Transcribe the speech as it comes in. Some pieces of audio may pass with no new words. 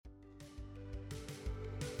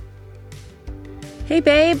Hey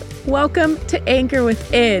babe, welcome to Anchor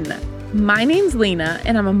Within. My name's Lena,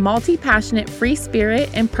 and I'm a multi-passionate free spirit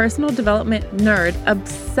and personal development nerd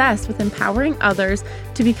obsessed with empowering others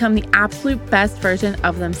to become the absolute best version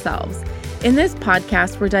of themselves. In this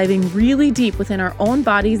podcast, we're diving really deep within our own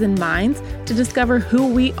bodies and minds to discover who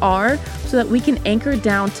we are so that we can anchor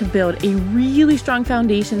down to build a really strong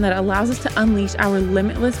foundation that allows us to unleash our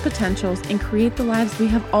limitless potentials and create the lives we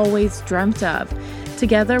have always dreamt of.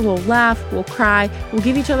 Together, we'll laugh, we'll cry, we'll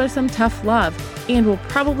give each other some tough love, and we'll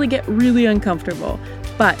probably get really uncomfortable.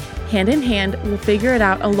 But hand in hand, we'll figure it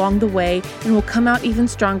out along the way, and we'll come out even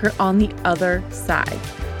stronger on the other side.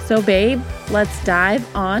 So babe, let's dive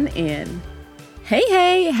on in.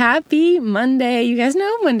 Hey, happy Monday. You guys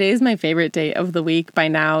know Monday is my favorite day of the week by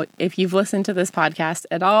now. If you've listened to this podcast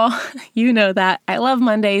at all, you know that. I love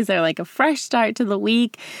Mondays. They're like a fresh start to the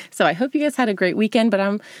week. So I hope you guys had a great weekend, but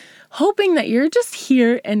I'm hoping that you're just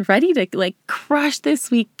here and ready to crush this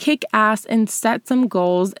week, kick ass and set some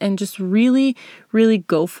goals and just really, really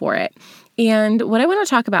go for it. And what I want to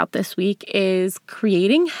talk about this week is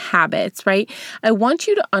creating habits, right? I want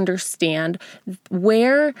you to understand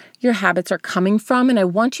where your habits are coming from, and I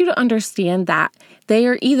want you to understand that they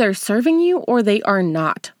are either serving you or they are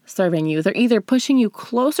not serving you. They're either pushing you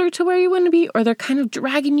closer to where you want to be or they're kind of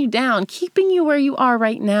dragging you down, keeping you where you are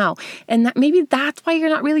right now. And that maybe that's why you're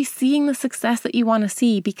not really seeing the success that you want to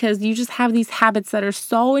see, because you just have these habits that are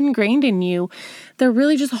so ingrained in you. They're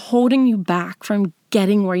really just holding you back from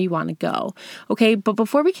getting where you want to go. Okay, but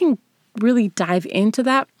before we can really dive into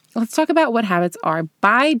that, let's talk about what habits are.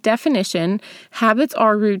 By definition, habits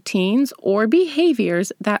are routines or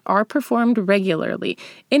behaviors that are performed regularly.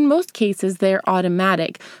 In most cases, they're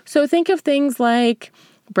automatic. So think of things like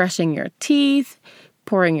brushing your teeth,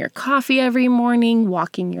 pouring your coffee every morning,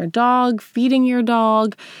 walking your dog, feeding your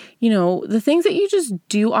dog, the things that you just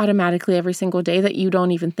do automatically every single day that you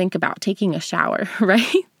don't even think about, taking a shower,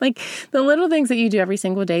 right? Like the little things that you do every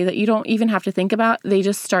single day that you don't even have to think about, they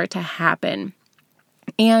just start to happen.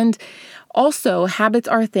 And also, habits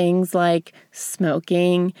are things like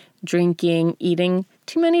smoking, drinking, eating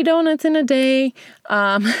too many donuts in a day.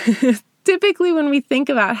 Typically, when we think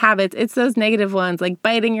about habits, it's those negative ones like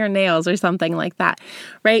biting your nails or something like that,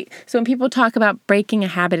 right? So when people talk about breaking a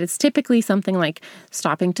habit, it's typically something like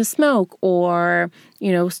stopping to smoke or,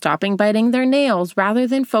 stopping biting their nails, rather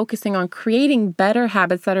than focusing on creating better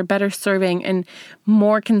habits that are better serving and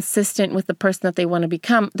more consistent with the person that they want to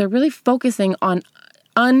become. They're really focusing on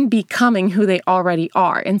unbecoming who they already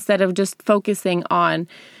are instead of just focusing on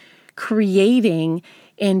creating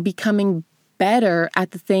and becoming better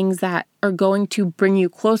at the things that are going to bring you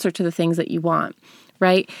closer to the things that you want,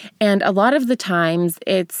 right? And a lot of the times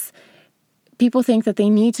it's people think that they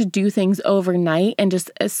need to do things overnight and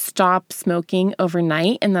just stop smoking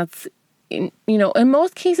overnight. And that's, in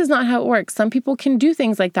most cases, not how it works. Some people can do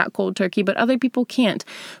things like that cold turkey, but other people can't.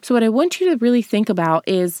 So what I want you to really think about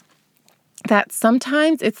is that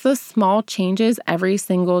sometimes it's the small changes every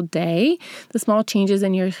single day, the small changes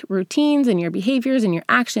in your routines and your behaviors and your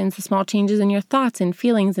actions, the small changes in your thoughts and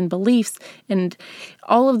feelings and beliefs and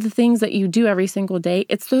all of the things that you do every single day.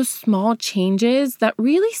 It's those small changes that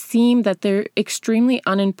really seem that they're extremely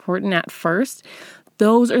unimportant at first.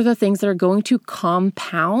 Those are the things that are going to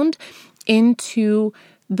compound into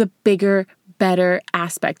the bigger, better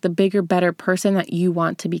aspect, the bigger, better person that you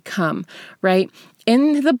want to become, right?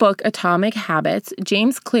 In the book Atomic Habits,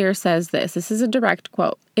 James Clear says this. This is a direct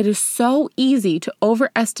quote. "It is so easy to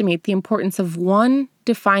overestimate the importance of one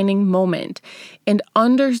defining moment and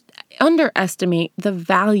underestimate the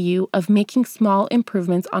value of making small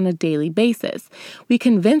improvements on a daily basis. We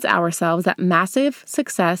convince ourselves that massive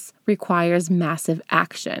success requires massive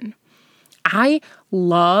action." I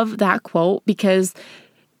love that quote because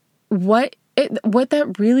what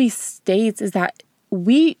that really states is that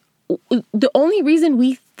the only reason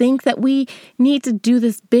we think that we need to do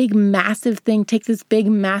this big, massive thing, take this big,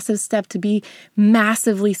 massive step to be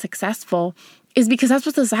massively successful is because that's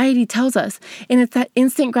what society tells us. And it's that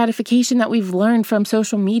instant gratification that we've learned from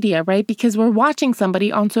social media, right? Because we're watching somebody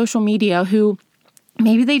on social media who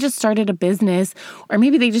maybe they just started a business or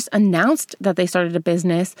maybe they just announced that they started a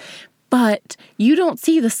business, but you don't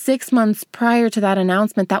see the 6 months prior to that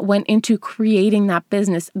announcement that went into creating that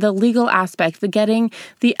business, the legal aspect, the getting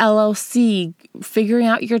the LLC, figuring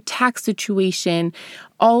out your tax situation,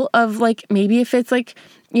 all of maybe if it's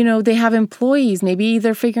they have employees, maybe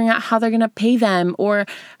they're figuring out how they're going to pay them or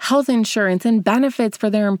health insurance and benefits for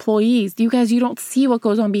their employees. You guys, you don't see what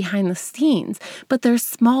goes on behind the scenes, but there's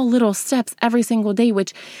small little steps every single day,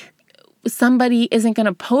 which somebody isn't going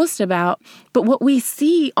to post about, but what we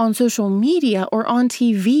see on social media or on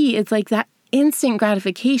TV is like that instant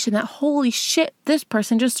gratification that, holy shit, this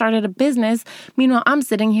person just started a business. Meanwhile, I'm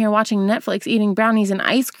sitting here watching Netflix, eating brownies and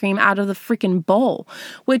ice cream out of the freaking bowl,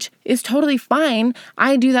 which is totally fine.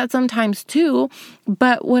 I do that sometimes too.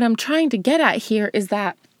 But what I'm trying to get at here is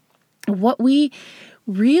that what we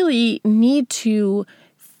really need to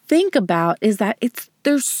think about is that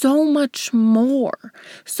there's so much more,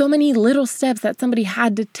 so many little steps that somebody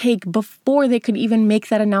had to take before they could even make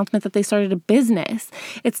that announcement that they started a business.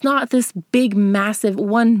 It's not this big,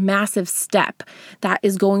 one massive step that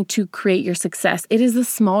is going to create your success. It is the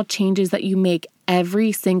small changes that you make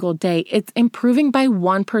every single day. It's improving by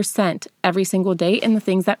 1% every single day in the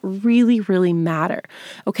things that really, really matter.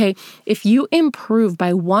 Okay. If you improve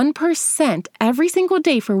by 1% every single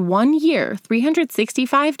day for 1 year,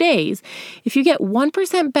 365 days, if you get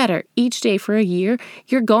 1% better each day for a year,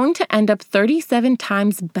 you're going to end up 37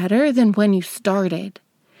 times better than when you started.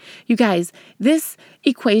 You guys, this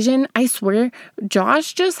equation, I swear,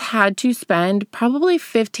 Josh just had to spend probably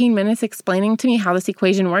 15 minutes explaining to me how this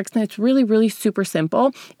equation works. And it's really, really super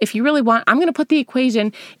simple. If you really want, I'm going to put the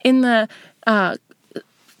equation in the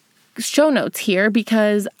show notes here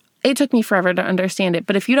because it took me forever to understand it.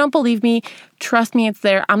 But if you don't believe me, trust me, it's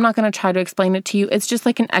there. I'm not going to try to explain it to you. It's just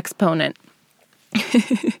like an exponent.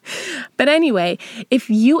 But anyway, if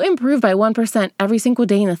you improve by 1% every single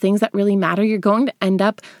day in the things that really matter, you're going to end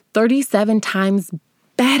up 37 times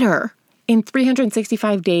better in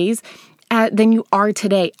 365 days than you are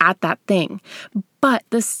today at that thing. But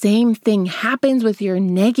the same thing happens with your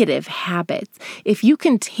negative habits. If you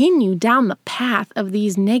continue down the path of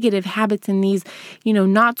these negative habits and these,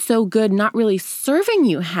 not so good, not really serving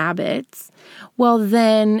you habits, well,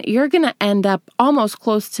 then you're going to end up almost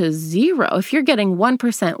close to zero. If you're getting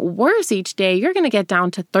 1% worse each day, you're going to get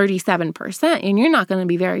down to 37% and you're not going to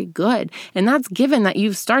be very good. And that's given that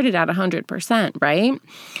you've started at 100%, right?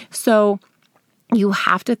 So you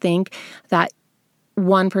have to think that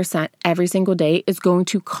 1% every single day is going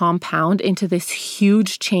to compound into this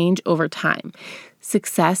huge change over time.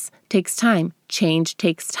 Success takes time. Change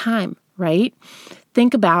takes time, right?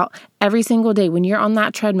 Think about every single day when you're on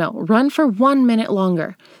that treadmill, run for 1 minute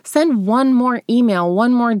longer, send one more email,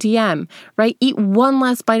 one more DM, right? Eat one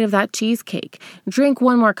less bite of that cheesecake, drink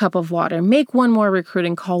one more cup of water, make one more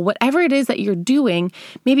recruiting call, whatever it is that you're doing,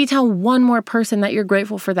 maybe tell one more person that you're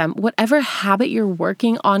grateful for them. Whatever habit you're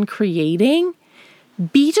working on creating,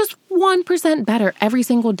 be just 1% better every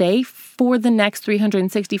single day for the next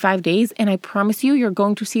 365 days. And I promise you're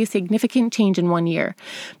going to see a significant change in 1 year.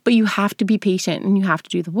 But you have to be patient and you have to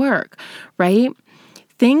do the work, right?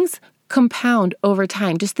 Things compound over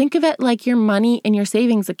time. Just think of it like your money in your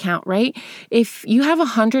savings account, right? If you have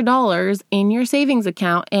 $100 in your savings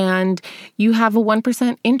account and you have a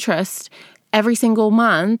 1% interest every single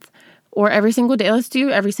month or every single day, let's do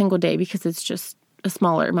every single day because it's just a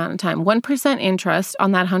smaller amount of time, 1% interest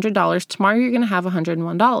on that $100, tomorrow you're going to have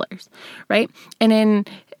 $101, right? And in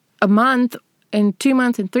a month, in 2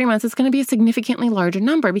 months, in 3 months, it's going to be a significantly larger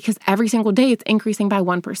number because every single day it's increasing by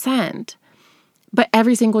 1%. But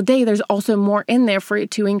every single day there's also more in there for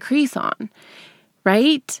it to increase on,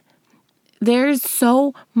 right? There's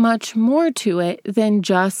so much more to it than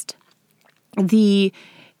just the,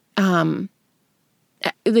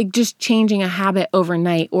 just changing a habit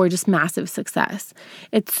overnight or just massive success.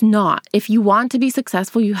 It's not. If you want to be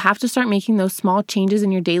successful, you have to start making those small changes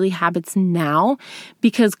in your daily habits now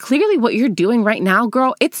because clearly what you're doing right now,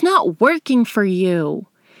 girl, it's not working for you.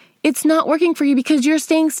 It's not working for you because you're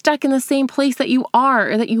staying stuck in the same place that you are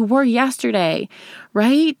or that you were yesterday,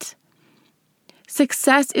 right?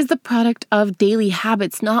 Success is the product of daily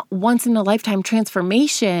habits, not once in a lifetime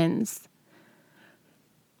transformations.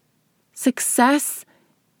 Success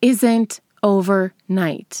isn't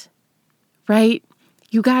overnight, right?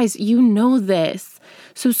 You guys, you know this.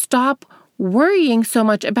 So stop worrying so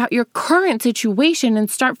much about your current situation and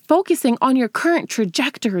start focusing on your current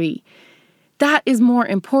trajectory. That is more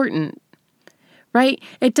important, right?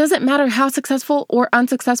 It doesn't matter how successful or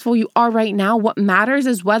unsuccessful you are right now. What matters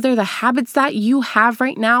is whether the habits that you have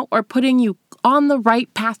right now are putting you on the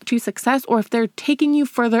right path to success or if they're taking you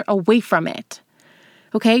further away from it.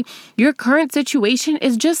 Okay, your current situation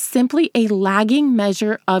is just simply a lagging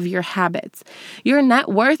measure of your habits. Your net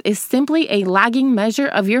worth is simply a lagging measure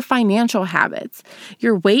of your financial habits.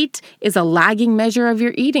 Your weight is a lagging measure of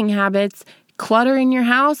your eating habits. Clutter in your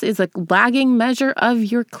house is a lagging measure of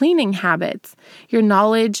your cleaning habits. Your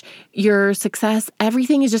knowledge, your success,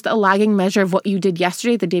 everything is just a lagging measure of what you did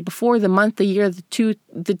yesterday, the day before, the month, the year, the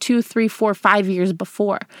 2, 3, 4, 5 years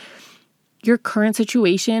before. Your current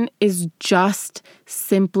situation is just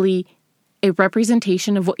simply a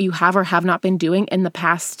representation of what you have or have not been doing in the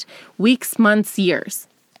past weeks, months, years.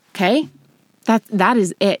 Okay? That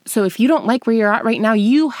is it. So if you don't like where you're at right now,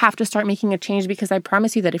 you have to start making a change, because I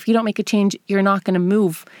promise you that if you don't make a change, you're not going to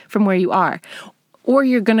move from where you are, or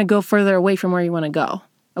you're going to go further away from where you want to go.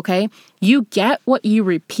 Okay? You get what you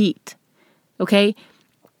repeat. Okay?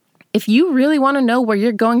 If you really want to know where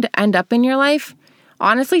you're going to end up in your life,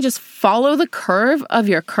 honestly, just follow the curve of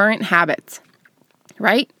your current habits,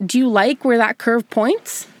 right? Do you like where that curve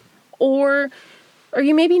points? Or are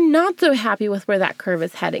you maybe not so happy with where that curve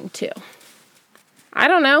is heading to? I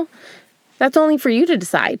don't know. That's only for you to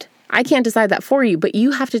decide. I can't decide that for you, but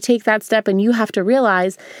you have to take that step, and you have to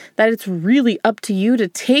realize that it's really up to you to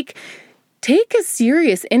take a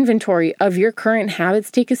serious inventory of your current habits.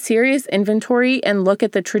 Take a serious inventory and look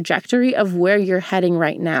at the trajectory of where you're heading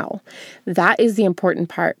right now. That is the important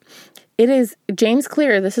part. It is James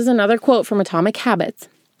Clear. This is another quote from Atomic Habits.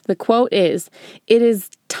 The quote is, "It is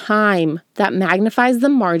time that magnifies the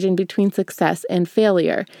margin between success and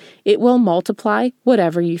failure. It will multiply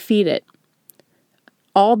whatever you feed it.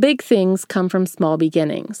 All big things come from small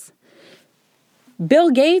beginnings." Bill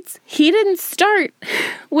Gates, he didn't start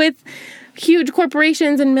with huge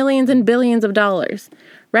corporations and millions and billions of dollars,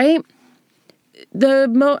 right?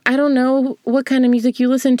 I don't know what kind of music you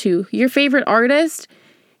listen to. Your favorite artist,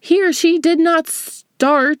 he or she did not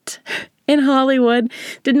start in Hollywood,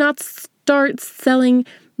 did not start selling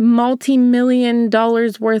multi-million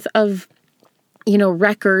dollars worth of,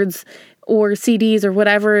 records or CDs or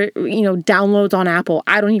whatever, downloads on Apple.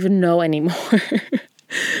 I don't even know anymore.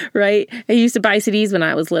 Right? I used to buy CDs when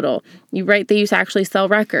I was little. They used to actually sell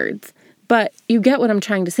records. But you get what I'm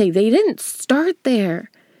trying to say. They didn't start there.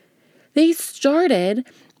 They started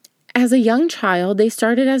as a young child. They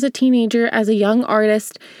started as a teenager, as a young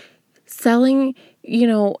artist, selling,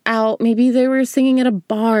 out. Maybe they were singing at a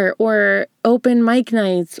bar or open mic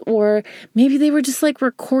nights, or maybe they were just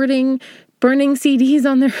recording, burning CDs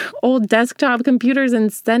on their old desktop computers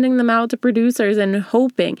and sending them out to producers and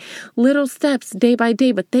hoping. Little steps day by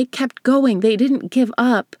day, but they kept going. They didn't give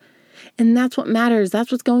up. And that's what matters.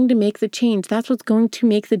 That's what's going to make the change. That's what's going to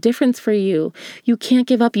make the difference for you. You can't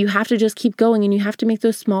give up. You have to just keep going, and you have to make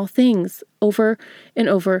those small things over and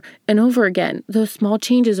over and over again. Those small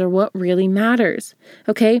changes are what really matters.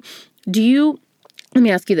 Okay? Let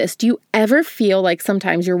me ask you this. Do you ever feel like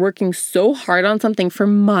sometimes you're working so hard on something for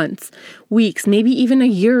months, weeks, maybe even a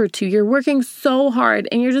year or two? You're working so hard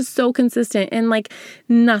and you're just so consistent, and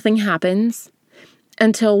nothing happens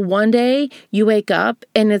until one day you wake up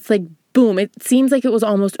and it's boom, it seems like it was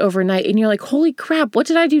almost overnight, and you're like, holy crap, what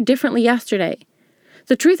did I do differently yesterday?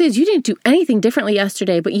 The truth is, you didn't do anything differently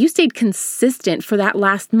yesterday, but you stayed consistent for that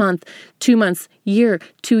last month, 2 months, year,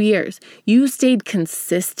 2 years. You stayed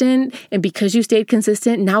consistent, and because you stayed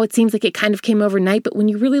consistent, now it seems like it kind of came overnight, but when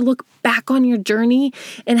you really look back on your journey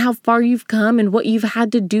and how far you've come and what you've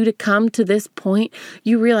had to do to come to this point,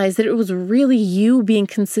 you realize that it was really you being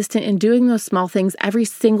consistent and doing those small things every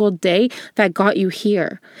single day that got you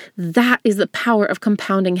here. That is the power of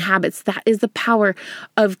compounding habits. That is the power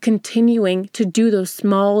of continuing to do those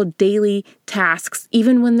small daily tasks,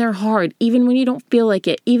 even when they're hard, even when you don't feel like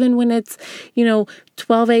it, even when it's,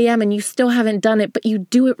 12 a.m. and you still haven't done it, but you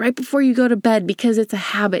do it right before you go to bed because it's a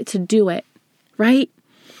habit to do it, right?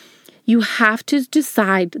 You have to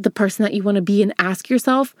decide the person that you want to be and ask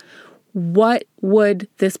yourself, what would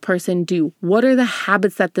this person do? What are the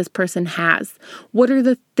habits that this person has? What are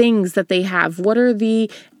the things that they have? What are the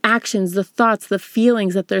actions, the thoughts, the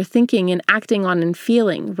feelings that they're thinking and acting on and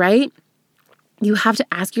feeling, right? You have to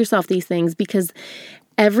ask yourself these things, because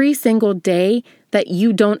every single day that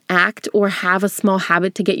you don't act or have a small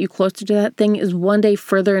habit to get you closer to that thing is one day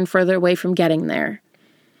further and further away from getting there.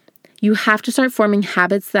 You have to start forming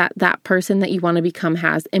habits that that person that you want to become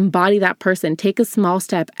has. Embody that person. Take a small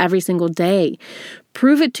step every single day.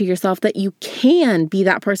 Prove it to yourself that you can be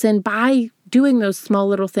that person by doing those small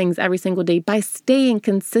little things every single day, by staying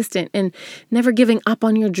consistent and never giving up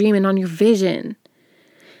on your dream and on your vision.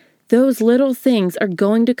 Those little things are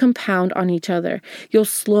going to compound on each other. You'll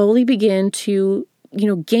slowly begin to,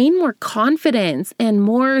 gain more confidence and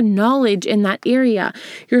more knowledge in that area.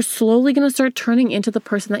 You're slowly going to start turning into the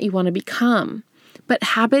person that you want to become. But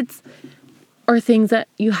habits are things that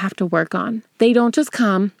you have to work on. They don't just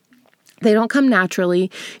come. They don't come naturally.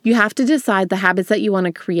 You have to decide the habits that you want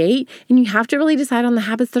to create, and you have to really decide on the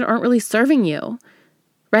habits that aren't really serving you,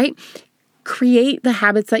 right? Create the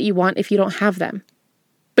habits that you want if you don't have them.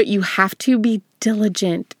 But you have to be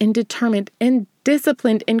diligent and determined and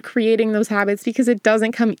disciplined in creating those habits, because it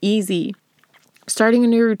doesn't come easy. Starting a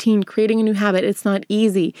new routine, creating a new habit, it's not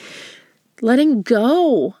easy. Letting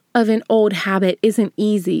go of an old habit isn't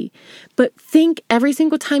easy, but think every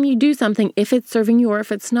single time you do something, if it's serving you or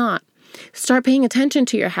if it's not. Start paying attention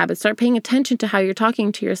to your habits. Start paying attention to how you're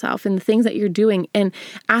talking to yourself and the things that you're doing, and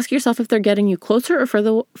ask yourself if they're getting you closer or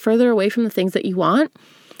further away from the things that you want.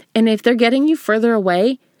 And if they're getting you further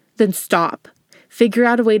away, then stop. Figure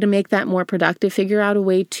out a way to make that more productive. Figure out a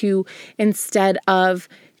way to, instead of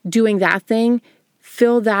doing that thing,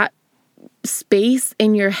 fill that space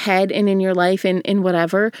in your head and in your life and in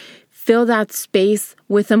whatever, fill that space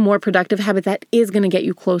with a more productive habit that is going to get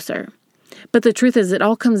you closer. But the truth is, it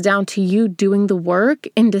all comes down to you doing the work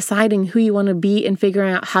and deciding who you want to be and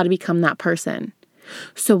figuring out how to become that person.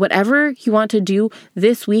 So whatever you want to do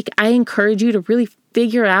this week, I encourage you to really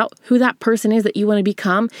figure out who that person is that you want to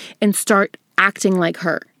become and start acting like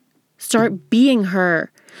her. Start being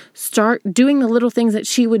her. Start doing the little things that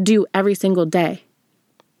she would do every single day.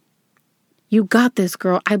 You got this,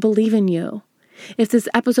 girl. I believe in you. If this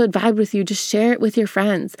episode vibed with you, just share it with your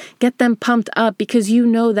friends. Get them pumped up because you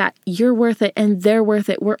know that you're worth it and they're worth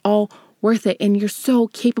it. We're all worth it. And you're so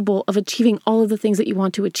capable of achieving all of the things that you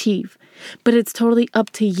want to achieve. But it's totally up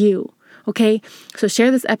to you. Okay? So share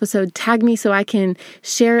this episode. Tag me so I can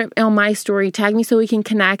share it on my story. Tag me so we can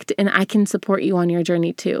connect and I can support you on your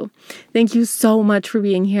journey too. Thank you so much for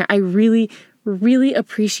being here. I really, really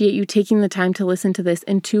appreciate you taking the time to listen to this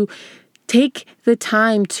and to take the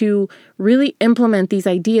time to really implement these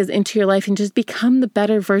ideas into your life and just become the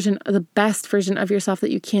better version, the best version of yourself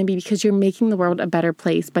that you can be, because you're making the world a better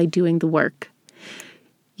place by doing the work.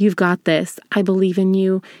 You've got this. I believe in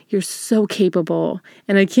you. You're so capable.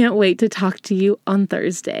 And I can't wait to talk to you on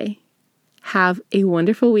Thursday. Have a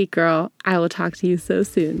wonderful week, girl. I will talk to you so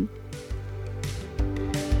soon.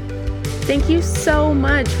 Thank you so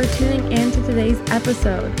much for tuning in to today's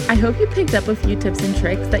episode. I hope you picked up a few tips and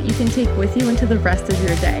tricks that you can take with you into the rest of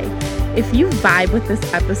your day. If you vibe with this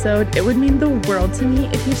episode, it would mean the world to me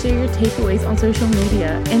if you share your takeaways on social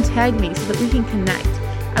media and tag me so that we can connect.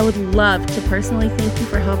 I would love to personally thank you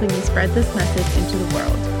for helping me spread this message into the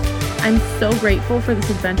world. I'm so grateful for this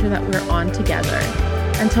adventure that we're on together.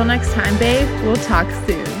 Until next time, babe, we'll talk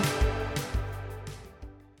soon.